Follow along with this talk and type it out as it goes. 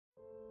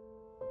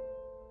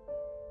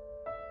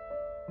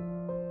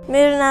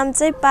मेरो नाम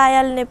चाहिँ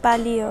पायल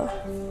नेपाली हो।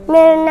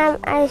 मेरो नाम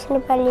आयुष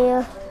नेपाली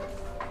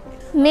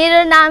हो।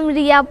 मेरो नाम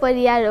रिया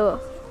परियार हो।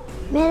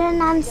 मेरो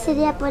नाम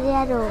श्रेया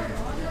परियार हो।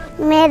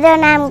 मेरो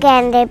नाम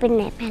Dnyandevi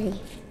Nepali.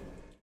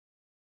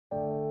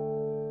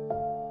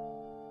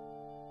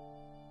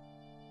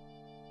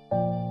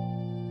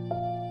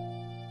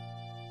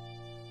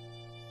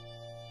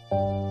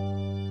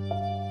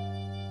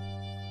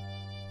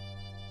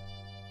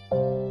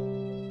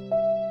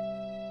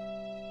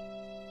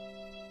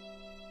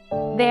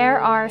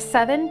 There are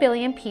 7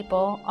 billion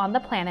people on the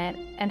planet,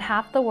 and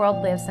half the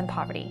world lives in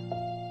poverty.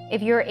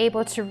 If you're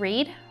able to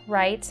read,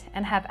 write,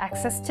 and have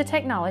access to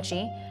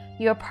technology,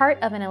 you're part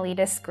of an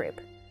elitist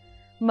group.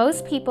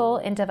 Most people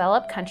in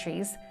developed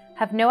countries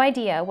have no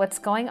idea what's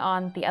going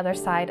on the other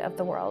side of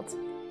the world.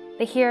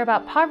 They hear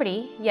about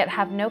poverty, yet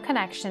have no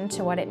connection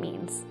to what it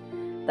means.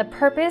 The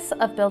purpose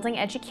of building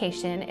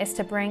education is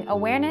to bring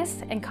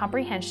awareness and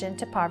comprehension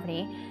to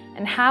poverty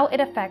and how it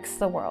affects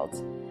the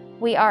world.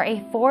 We are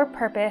a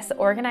for-purpose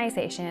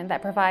organization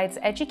that provides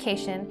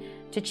education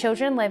to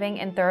children living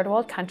in third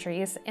world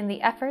countries in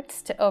the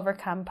efforts to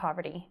overcome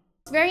poverty.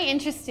 It's very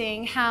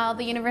interesting how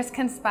the universe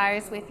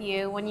conspires with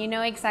you when you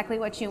know exactly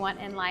what you want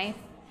in life.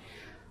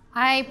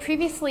 I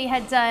previously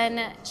had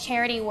done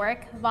charity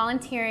work,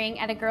 volunteering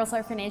at a girls'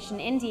 orphanage in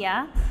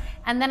India,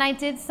 and then I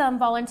did some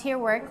volunteer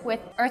work with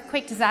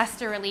earthquake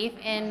disaster relief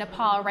in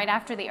Nepal right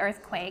after the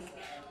earthquake.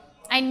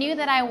 I knew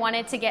that I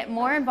wanted to get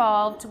more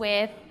involved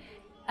with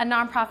a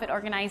nonprofit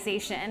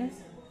organization.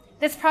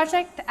 This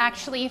project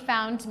actually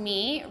found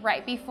me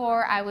right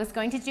before I was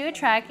going to do a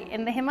trek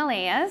in the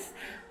Himalayas,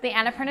 the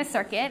Annapurna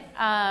Circuit,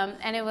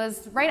 and it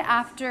was right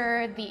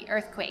after the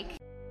earthquake.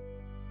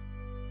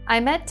 I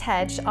met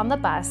Tej on the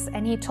bus,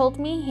 and he told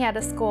me he had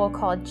a school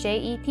called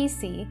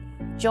JEPC,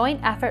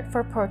 Joint Effort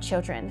for Poor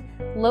Children,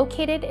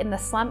 located in the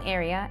slum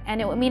area,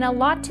 and it would mean a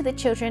lot to the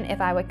children if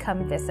I would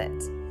come visit.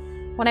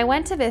 When I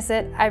went to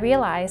visit, I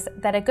realized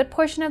that a good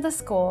portion of the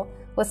school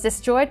was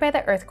destroyed by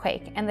the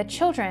earthquake, and the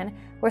children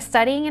were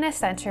studying in a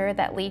center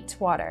that leaked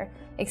water,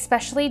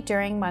 especially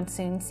during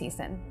monsoon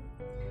season.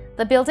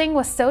 The building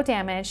was so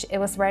damaged it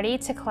was ready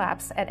to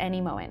collapse at any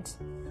moment.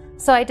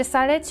 So I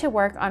decided to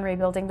work on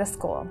rebuilding the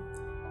school.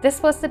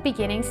 This was the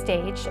beginning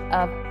stage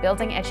of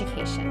building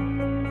education.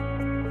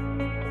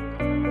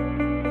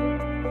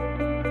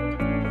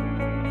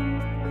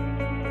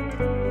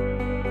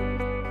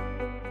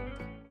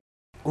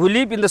 We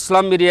live in the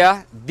slum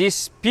area.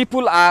 These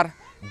people are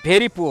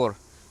very poor,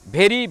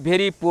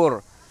 very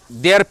poor.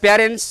 Their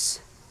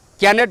parents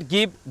cannot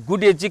give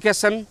good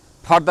education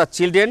for the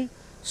children,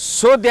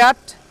 so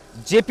that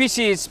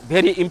JPC is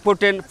very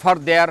important for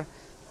their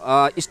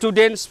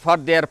students, for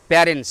their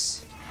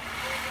parents.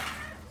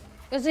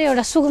 यो चाहिँ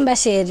एउटा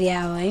सुकुम्बासी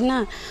area हो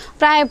हैन।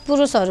 प्राय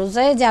पुरुषहरु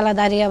चाहिँ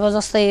ज्यालादारी अब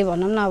जस्तै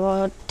भनौं न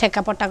अब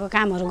ठेक्कापट्टाको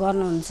कामहरु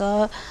गर्नुहुन्छ,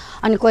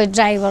 अनि कोही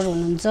ड्राइभर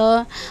हुनुहुन्छ,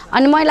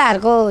 अनि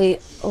महिलाहरुको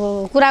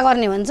कुरा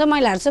गर्ने भन्छ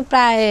महिलाहरु चाहिँ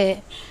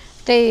प्राय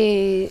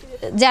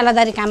त्यही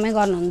ज्यालादारी काममै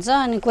गर्नुहुन्छ,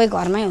 अनि कोही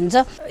घरमै हुन्छ।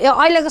 यो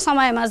अहिलेको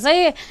समयमा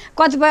चाहिँ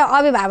कतिपय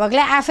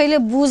अभिभावकले आफैले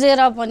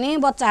बुझेर पनि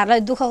बच्चाहरुलाई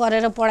दुःख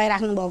गरेर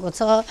पढाइराख्नु भएको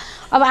छ।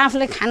 अब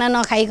आफूले खाना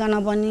नखाइकन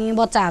पनि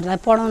बच्चाहरुलाई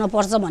पढाउन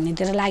पर्छ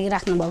भन्नेतिर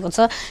लागिराख्नु भएको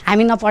छ।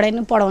 हामी नपढाइ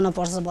नि पढाउन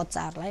पर्छ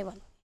बच्चाहरुलाई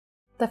भन्ने।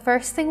 The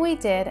first thing we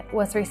did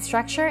was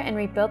restructure and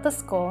rebuild the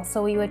school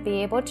so we would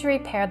be able to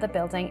repair the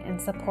building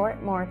and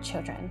support more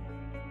children.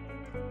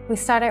 We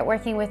started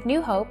working with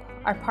New Hope,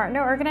 our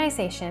partner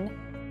organization,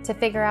 to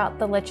figure out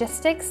the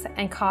logistics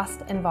and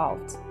cost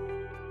involved.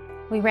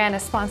 We ran a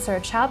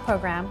sponsored child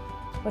program,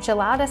 which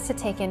allowed us to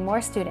take in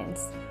more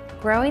students,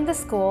 growing the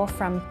school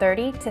from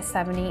 30 to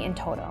 70 in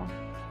total.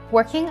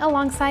 Working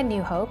alongside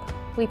New Hope,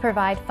 we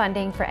provide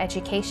funding for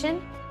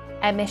education,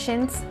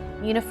 admissions,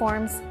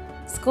 uniforms,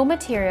 school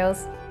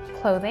materials,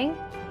 clothing,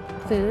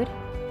 food,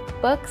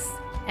 books,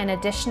 and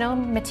additional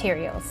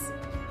materials.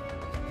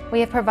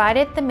 We have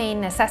provided the main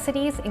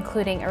necessities,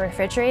 including a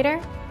refrigerator,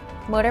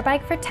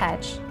 motorbike for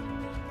Tej,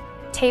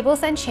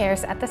 tables and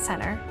chairs at the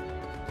center,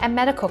 and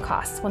medical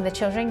costs when the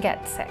children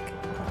get sick.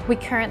 We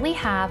currently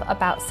have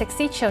about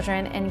 60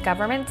 children in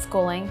government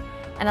schooling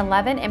and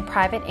 11 in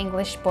private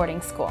English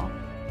boarding school.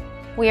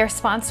 We are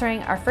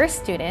sponsoring our first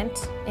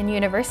student in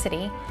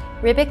university,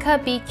 Rebecca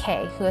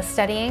B.K., who is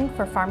studying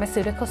for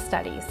pharmaceutical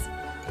studies.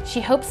 She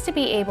hopes to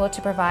be able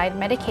to provide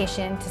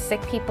medication to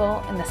sick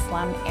people in the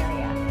slum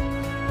area.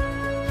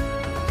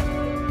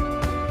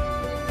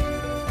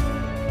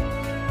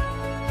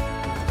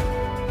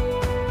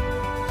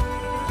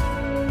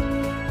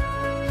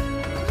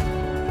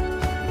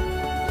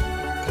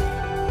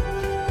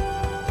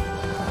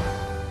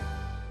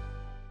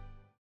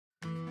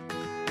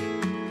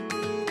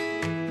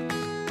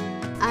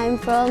 I'm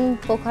from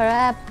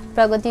Pokhara,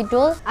 Pragati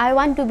Tol. I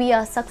want to be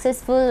a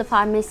successful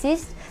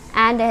pharmacist,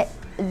 and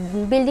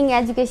building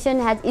education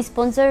has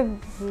sponsored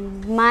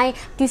my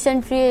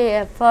tuition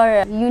fee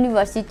for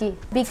university.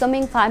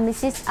 Becoming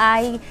pharmacist,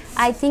 I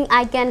think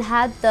I can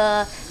help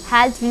the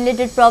health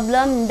related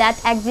problem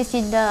that exists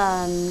in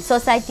the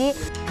society.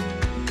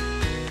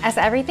 As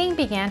everything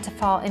began to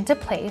fall into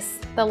place,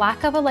 the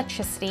lack of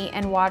electricity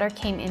and water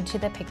came into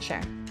the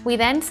picture. We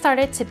then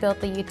started to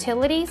build the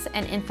utilities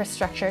and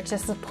infrastructure to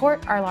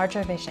support our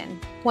larger vision.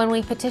 When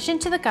we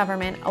petitioned to the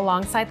government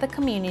alongside the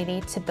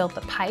community to build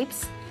the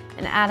pipes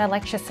and add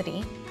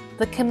electricity,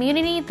 the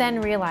community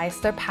then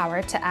realized their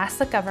power to ask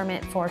the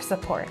government for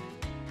support.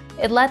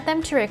 It led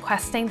them to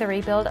requesting the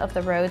rebuild of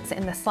the roads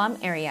in the slum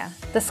area.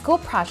 The school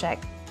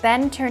project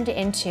then turned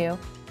into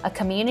a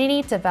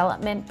community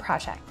development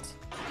project.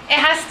 It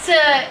has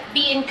to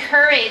be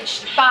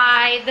encouraged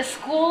by the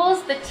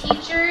schools, the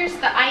teachers,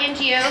 the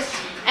INGOs,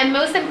 and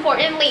most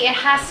importantly, it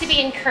has to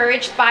be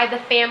encouraged by the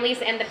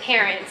families and the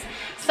parents,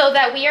 so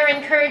that we are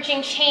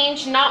encouraging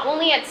change not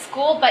only at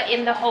school, but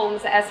in the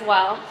homes as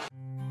well.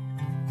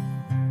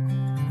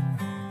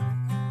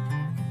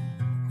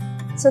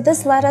 So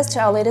this led us to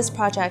our latest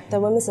project, the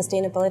Women's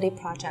Sustainability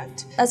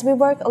Project. As we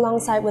work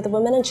alongside with the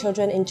women and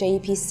children in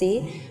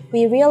JEPC,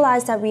 we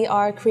realized that we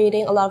are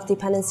creating a lot of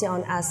dependency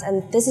on us,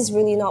 and this is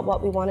really not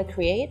what we want to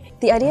create.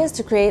 The idea is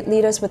to create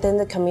leaders within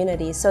the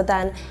community so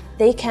then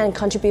they can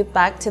contribute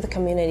back to the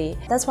community.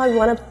 That's why we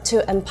wanted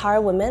to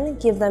empower women,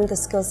 give them the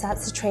skill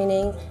sets, the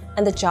training,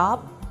 and the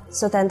job,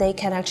 so then they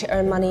can actually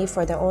earn money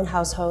for their own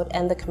household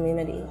and the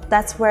community.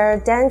 That's where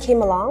Dan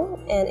came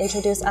along and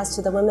introduced us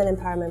to the Women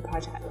Empowerment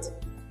Project.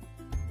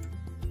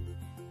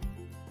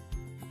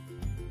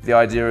 The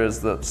idea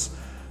is that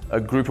a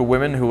group of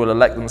women who will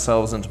elect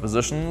themselves into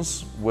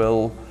positions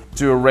will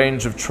do a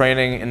range of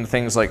training in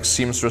things like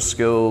seamstress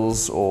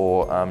skills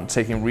or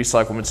taking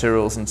recycled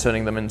materials and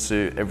turning them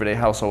into everyday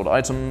household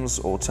items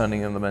or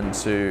turning them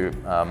into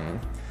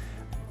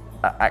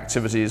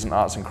activities and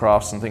arts and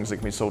crafts and things that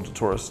can be sold to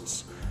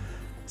tourists.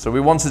 So we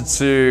wanted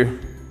to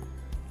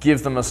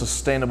give them a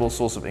sustainable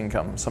source of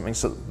income, something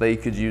so that they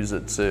could use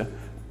it to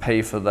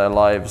pay for their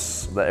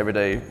lives, their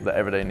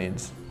everyday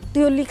needs.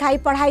 त्यो लिखाई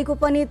पढाइको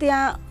पनि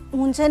त्यहाँ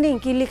हुन्छ नि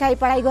कि लिखाई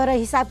पढाइ गरेर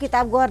हिसाब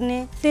किताब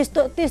गर्ने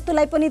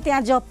त्यस्तोलाई पनि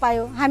त्यहाँ जब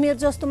पायो हामीहरु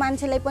जस्तो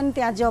मान्छेलाई पनि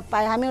त्यहाँ जब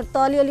पायो हामीहरु त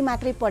अलिअलि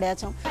मात्रै पढ्या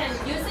छौं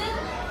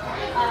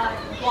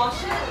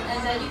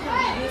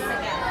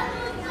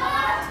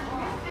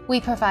We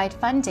provide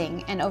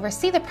funding and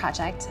oversee the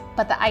project,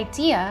 but the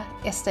idea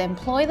is to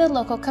employ the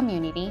local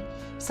community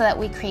so that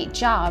we create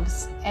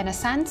jobs and a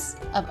sense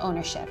of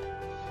ownership.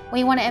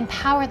 We want to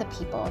empower the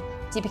people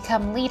to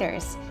become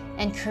leaders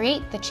and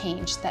create the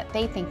change that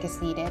they think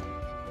is needed.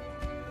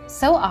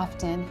 So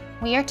often,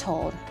 we are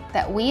told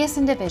that we as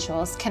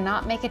individuals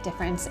cannot make a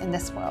difference in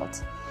this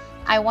world.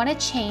 I want to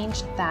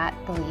change that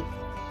belief.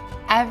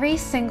 Every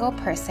single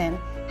person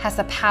has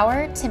the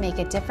power to make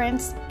a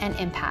difference and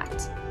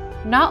impact.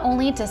 Not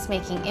only does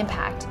making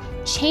impact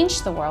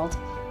change the world,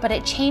 but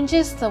it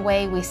changes the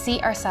way we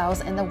see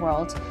ourselves in the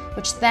world,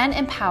 which then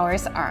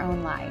empowers our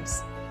own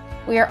lives.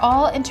 We are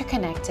all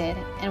interconnected,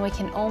 and we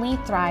can only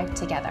thrive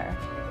together.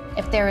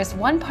 If there is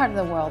one part of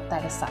the world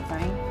that is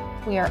suffering,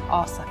 we are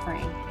all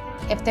suffering.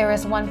 If there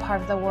is one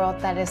part of the world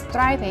that is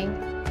thriving,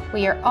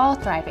 we are all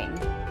thriving.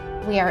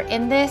 We are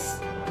in this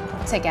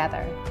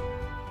together.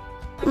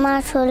 म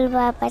ठुलो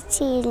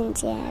भएपछि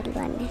engineer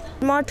बन्ने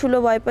म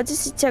ठुलो भएपछि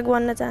शिक्षक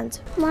बन्न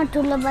चाहन्छु म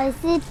ठुलो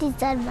भएपछि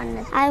टिचर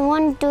बन्न I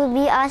want to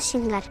be a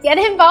singer. Get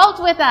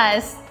involved with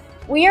us.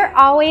 We are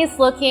always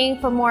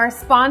looking for more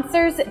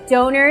sponsors,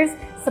 donors,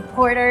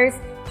 supporters,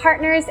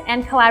 partners,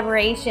 and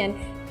collaboration.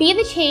 Be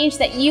the change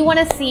that you want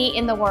to see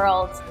in the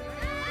world.